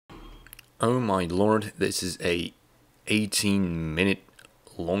Oh my lord, this is a 18-minute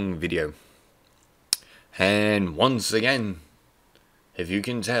long video. And once again, if you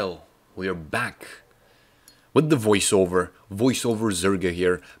can tell, we are back with the voiceover Zerga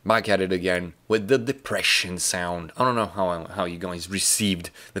here, back at it again with the depression sound. I don't know how you guys received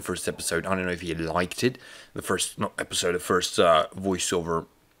the first episode. I don't know if you liked it. The first voiceover,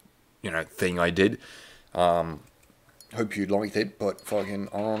 thing I did. Hope you liked it, but fucking,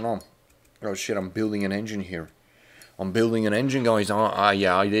 I don't know. Oh shit, I'm building an engine here. I'm building an engine, guys.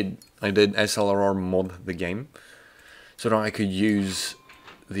 Yeah, I did SLRR mod the game so that I could use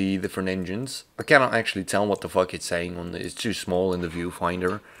the different engines. I cannot actually tell what the fuck it's saying on it's too small in the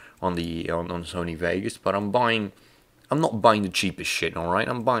viewfinder on Sony Vegas, but I'm not buying the cheapest shit, alright?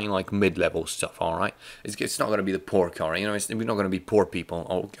 I'm buying like mid-level stuff, alright? It's not gonna be the poor car, we're not gonna be poor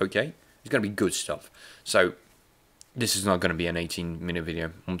people, okay? It's gonna be good stuff. So this is not gonna be an 18-minute video,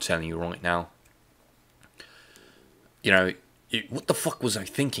 I'm telling you right now. What the fuck was I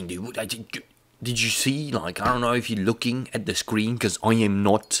thinking, dude? Did you see, like, I don't know if you're looking at the screen, because I am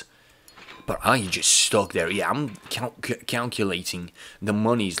not, but I just stuck there. Yeah, I'm calculating the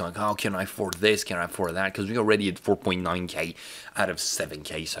monies, like, how can I afford this, can I afford that, because we're already at 4.9k out of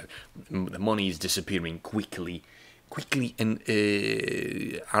 7k, so the money is disappearing quickly, and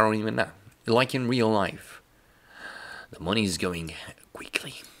I don't even know, like in real life, the money is going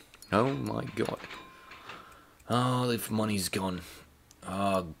quickly. Oh my god. Oh, if money's gone.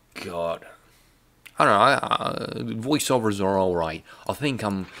 Oh god. I don't know, voiceovers are alright. I think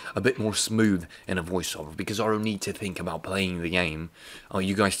I'm a bit more smooth in a voiceover because I don't need to think about playing the game.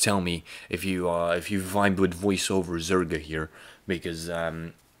 You guys tell me if you vibe with voiceover Zerga here, because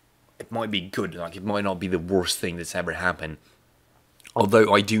it might be good, like it might not be the worst thing that's ever happened.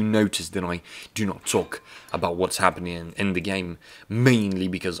 Although I do notice that I do not talk about what's happening in the game, mainly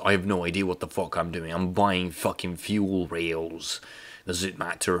because I have no idea what the fuck I'm doing. I'm buying fucking fuel rails. Does it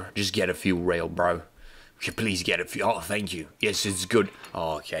matter? Just get a fuel rail, bro. Would you please get a fuel? Oh, thank you. Yes, it's good.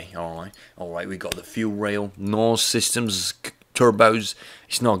 Oh, okay, alright, we got the fuel rail. No systems, turbos.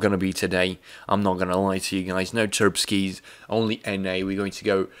 It's not gonna be today. I'm not gonna lie to you guys. No turb skis, only NA. We're going to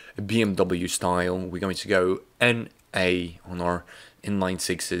go BMW style. We're going to go NA on our inline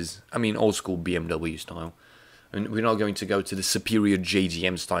sixes. I mean, old school BMW style. And we're not going to go to the superior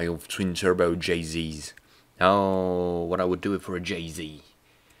JGM style of twin turbo JZs. Oh, what I would do it for a JZ.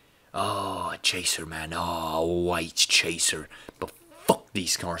 Oh, a chaser, man. Oh, a white chaser. But fuck,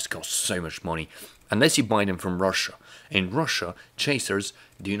 these cars cost so much money. Unless you buy them from Russia. In Russia, chasers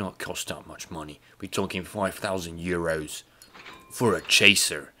do not cost that much money. We're talking 5,000 euros for a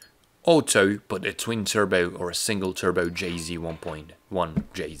chaser. Auto, but a twin turbo or a single turbo JZ 1.1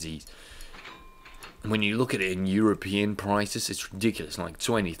 JZs. When you look at it in European prices, it's ridiculous, like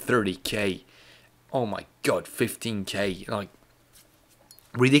 20, 30k. Oh my god, 15k, like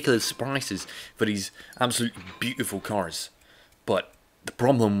ridiculous prices for these absolutely beautiful cars. But the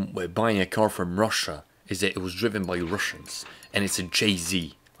problem with buying a car from Russia is that it was driven by Russians, and it's a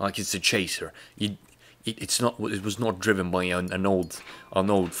JZ, like it's a chaser. It was not driven by an old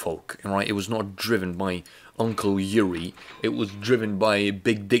folk, right? It was not driven by Uncle Yuri. It was driven by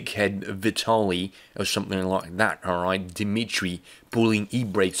big dickhead Vitaly or something like that, alright? Dimitri pulling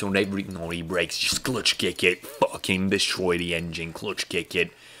e-brakes on every, not e-brakes, just clutch kick it, fucking destroy the engine, clutch kick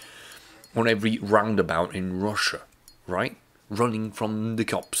it on every roundabout in Russia, right? Running from the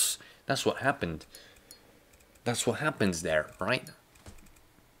cops. That's what happened. That's what happens there, right?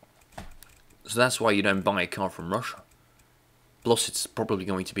 So that's why you don't buy a car from Russia. Plus, it's probably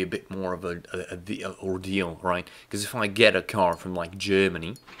going to be a bit more of an ordeal, right? Because if I get a car from, like,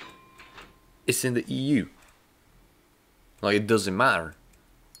 Germany, it's in the EU. Like, it doesn't matter.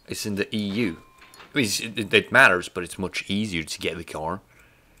 It's in the EU. I mean, it matters, but it's much easier to get the car.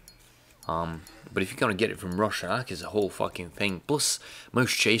 But if you're going to get it from Russia, that is a whole fucking thing. Plus,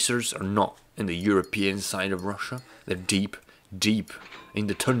 most chasers are not in the European side of Russia. They're deep in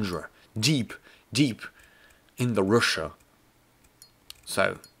the tundra. Deep in the Russia.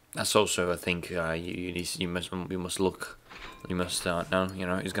 So that's also, I think, you must look. You must know.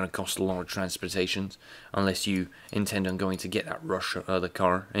 It's going to cost a lot of transportations unless you intend on going to get that the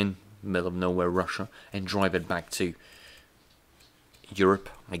car in middle of nowhere Russia and drive it back to Europe.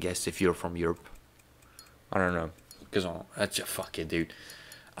 I guess if you're from Europe, I don't know, because that's a fuck it, dude.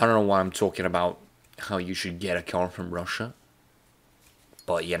 I don't know why I'm talking about how you should get a car from Russia.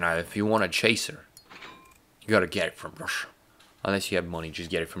 But, if you want a chaser, you gotta get it from Russia. Unless you have money,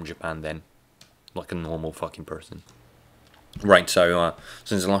 just get it from Japan then. Like a normal fucking person. Right, so,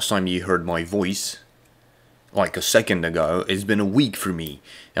 since the last time you heard my voice, like a second ago. It's been a week for me.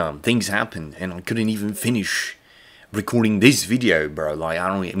 Things happened, and I couldn't even finish recording this video, bro. Like,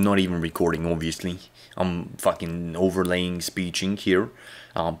 I'm not even recording, obviously. I'm fucking overlaying, speeching here.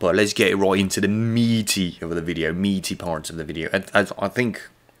 But let's get right into the meaty of the video, meaty parts of the video. I think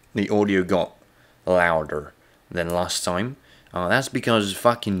the audio got louder than last time. That's because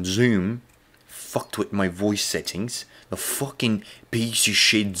fucking Zoom fucked with my voice settings. The fucking piece of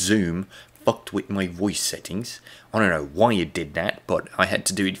shit Zoom fucked with my voice settings. I don't know why it did that, but I had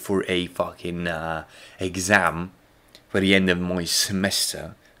to do it for a fucking exam for the end of my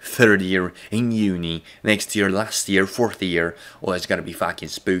semester. Third year in uni, next year, last year, fourth year. Oh, it's gonna be fucking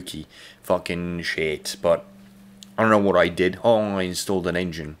spooky. Fucking shit. But I don't know what I did. Oh, I installed an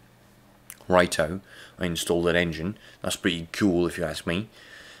engine. Righto. I installed an engine. That's pretty cool if you ask me.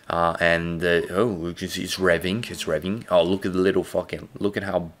 Oh, you can see it's revving. It's revving. Oh, look at the little fucking... Look at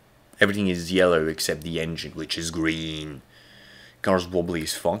how everything is yellow except the engine, which is green. Car's wobbly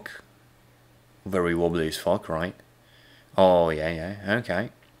as fuck. Very wobbly as fuck, right? Oh, yeah, okay.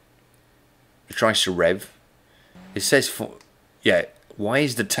 It tries to rev. It says... Yeah, why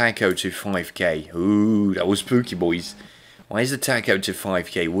is the tacho to 5k? Ooh, that was spooky, boys. Why is the tacho to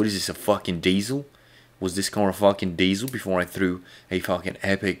 5k? What is this, a fucking diesel? Was this car a fucking diesel before I threw a fucking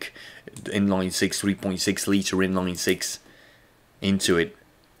epic inline 6, 3.6 litre inline 6 into it?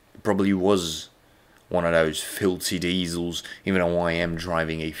 It probably was one of those filthy diesels, even though I am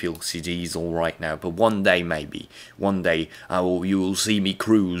driving a filthy diesel right now. But one day, maybe, one day, you will see me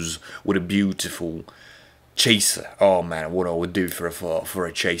cruise with a beautiful chaser. Oh man, what I would do for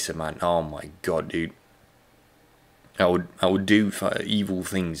a chaser, man. Oh my god, dude. I would do evil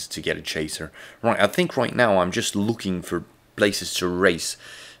things to get a chaser. Right, I think right now I'm just looking for places to race.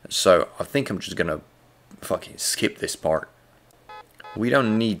 So I think I'm just gonna fucking skip this part. We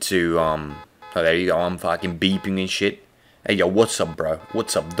don't need to, oh, there you go, I'm fucking beeping and shit. Hey, yo, what's up, bro?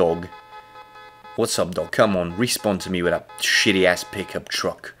 What's up, dog? What's up, dog? Come on, respond to me with that shitty-ass pickup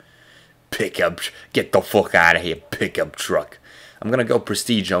truck. Get the fuck out of here, pickup truck. I'm gonna go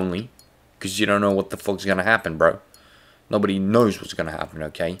prestige only, because you don't know what the fuck's gonna happen, bro. Nobody knows what's gonna happen,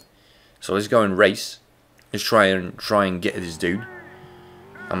 okay? So let's go and race. Let's try and get this dude.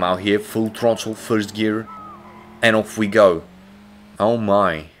 I'm out here, full throttle, first gear, and off we go. Oh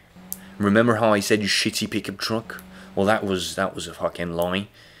my. Remember how I said you shitty pickup truck? Well, that was a fucking lie.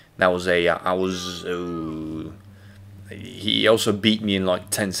 That was he also beat me in like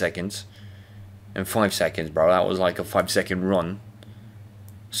 10 seconds. In 5 seconds, bro. That was like a 5-second run.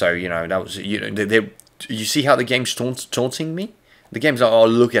 So, you know, that was, you know, you see how the game's taunting me? The game's like, oh,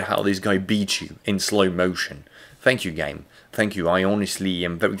 look at how this guy beat you in slow motion. Thank you, game. Thank you. I honestly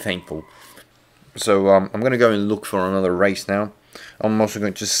am very thankful. So, I'm going to go and look for another race now. I'm also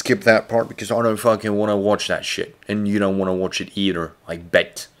going to skip that part because I don't fucking want to watch that shit. And you don't want to watch it either, I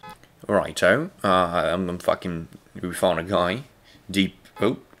bet. Righto. We found a guy. Deep.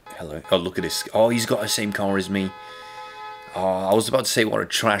 Oh, hello. Oh, look at this. Oh, he's got the same car as me. I was about to say what a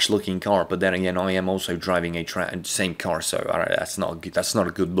trash-looking car, but then again, I am also driving a same car, so that's not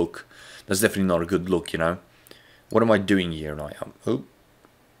a good look. That's definitely not a good look, you know. What am I doing here? Oh,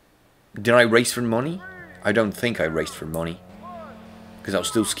 did I race for money? I don't think I raced for money, because I was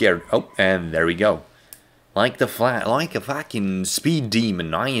still scared. Oh, and there we go. Like a fucking speed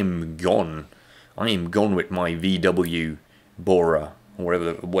demon, I am gone. I am gone with my VW Bora, or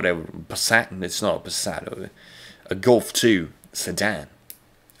whatever Passat. It's not a Passat. A Golf 2 sedan.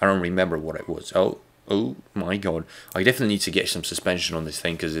 I don't remember what it was. Oh my god. I definitely need to get some suspension on this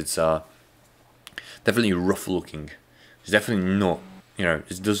thing because it's definitely rough looking. It's definitely not, you know,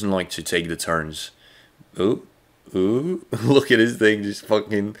 it doesn't like to take the turns. Oh, look at this thing just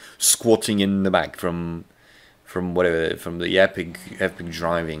fucking squatting in the back from the epic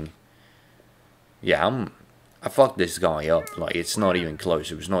driving. Yeah, I fucked this guy up. Like, it's not even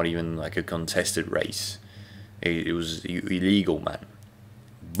close. It was not even like a contested race. It was illegal, man.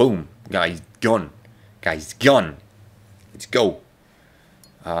 Boom. Guy's gone. Guy's gone. Let's go.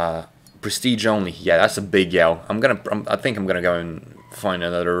 Prestige only. Yeah, that's a big yell. I think I'm gonna go and find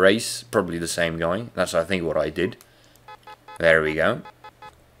another race. Probably the same guy. That's, I think, what I did. There we go.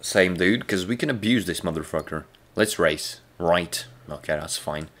 Same dude, because we can abuse this motherfucker. Let's race. Right. Okay, that's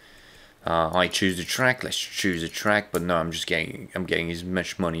fine. I choose the track. Let's choose a track. But no, I'm getting as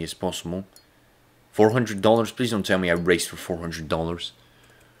much money as possible. $400? Please don't tell me I raced for $400.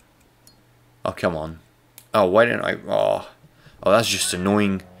 Oh, come on. Oh, why didn't I... Oh, that's just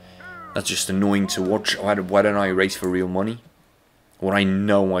annoying. That's just annoying to watch. Why don't I race for real money? When I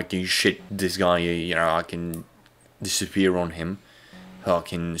know I can shit this guy, you know, I can disappear on him.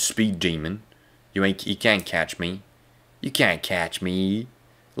 Fucking speed demon. You can't catch me. You can't catch me.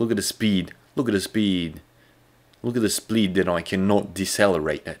 Look at the speed. Look at the speed. Look at the speed that I cannot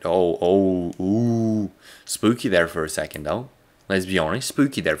decelerate at. Ooh. Spooky there for a second, though. Let's be honest.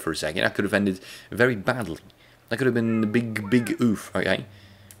 Spooky there for a second. I could have ended very badly. That could have been a big oof. Okay.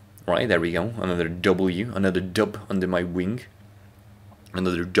 Right, there we go. Another W. Another dub under my wing.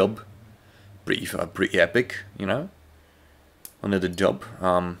 Another dub. Pretty epic, you know. Another dub.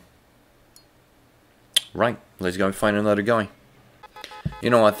 Right, let's go and find another guy. You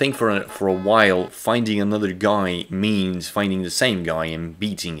know, I think for a while, finding another guy means finding the same guy and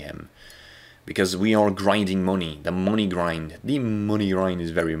beating him. Because we are grinding money. The money grind. The money grind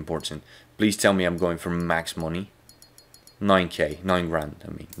is very important. Please tell me I'm going for max money. 9k, 9 grand,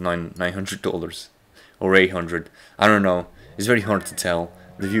 I mean, $900 or 800. I don't know. It's very hard to tell.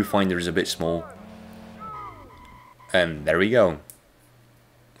 The viewfinder is a bit small. And there we go.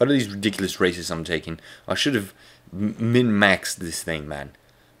 What are these ridiculous races I'm taking? I should have min-maxed this thing, man.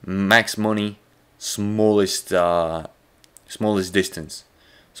 Max money, smallest distance,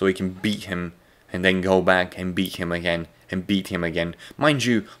 so we can beat him and then go back and beat him again and beat him again. Mind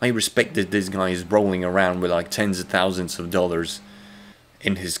you, I respect that this guy is rolling around with like tens of thousands of dollars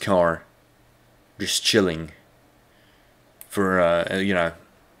in his car, just chilling for you know,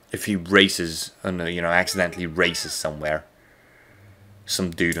 if he races and you know, accidentally races somewhere,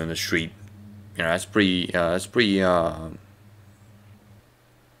 some dude on the street. You know, that's pretty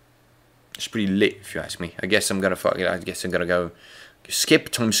lit, if you ask me. I guess I'm gonna fuck it. I guess I'm gonna go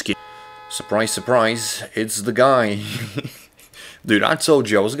skip. Surprise, surprise! It's the guy. Dude, I told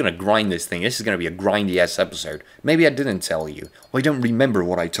you I was gonna grind this thing. This is gonna be a grindy ass episode. Maybe I didn't tell you. Well, I don't remember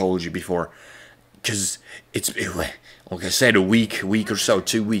what I told you before, cause it's like I said, a week or so,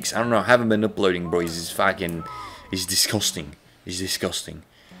 2 weeks. I don't know. I haven't been uploading, boys. It's disgusting. It's disgusting.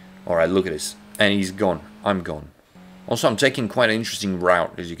 All right, look at this. And he's gone. I'm gone. Also, I'm taking quite an interesting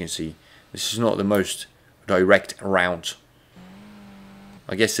route, as you can see. This is not the most direct route.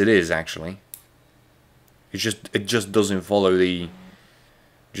 I guess it is, actually. It just doesn't follow the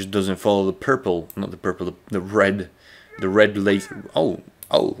purple, not the purple, the red laser. Oh,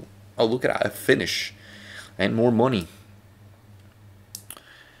 look at that, a finish. And more money.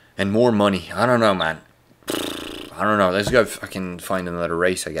 And more money. I don't know, man. I don't know. Let's go if I can find another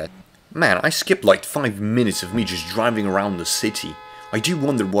race, I guess. Man, I skipped like 5 minutes of me just driving around the city. I do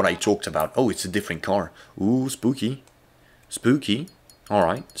wonder what I talked about. Oh, it's a different car. Ooh, spooky. Spooky.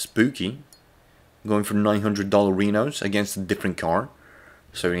 Alright, spooky. Going for $900 Renos against a different car.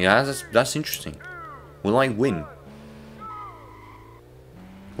 So yeah, that's interesting. Will I win?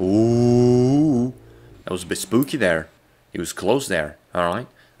 Ooh. That was a bit spooky there. He was close there. Alright.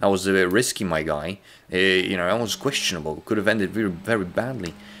 That was a bit risky, my guy. You know, that was questionable. Could have ended very, very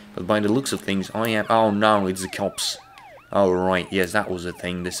badly. But by the looks of things, I am... Oh, no, it's the cops. Oh, right. Yes, that was a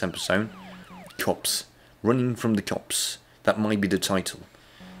thing this episode. Cops. Running from the cops. That might be the title.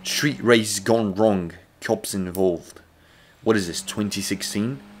 Street race gone wrong. Cops involved. What is this,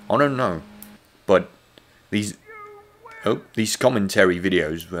 2016? I don't know. But these commentary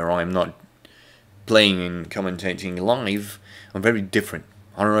videos where I'm not playing and commentating live are very different.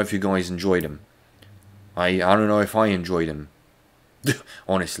 I don't know if you guys enjoyed them. I don't know if I enjoyed them.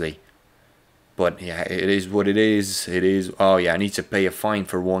 Honestly. But yeah, it is what it is. It is. Oh yeah, I need to pay a fine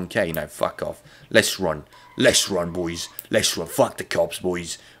for 1k. No, fuck off. Let's run. Let's run, boys. Let's run. Fuck the cops,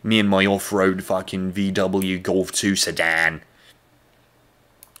 boys. Me and my off-road fucking VW Golf 2 sedan.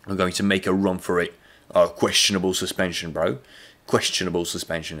 I'm going to make a run for it. Questionable suspension, bro. Questionable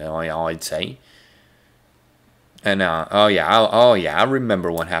suspension, I'd say. And oh yeah, I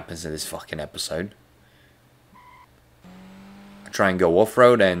remember what happens in this fucking episode. I try and go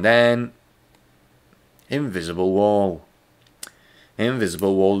off-road and then invisible wall.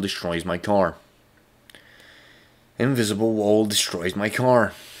 Invisible wall destroys my car. Invisible wall destroys my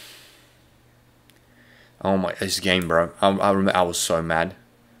car. Oh my, this game, bro. I was so mad.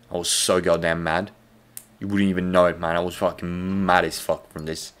 I was so goddamn mad. You wouldn't even know it, man. I was fucking mad as fuck from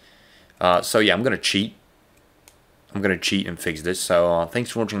this. So yeah, I'm gonna cheat. I'm gonna cheat and fix this. So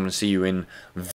thanks for watching. I'm gonna see you in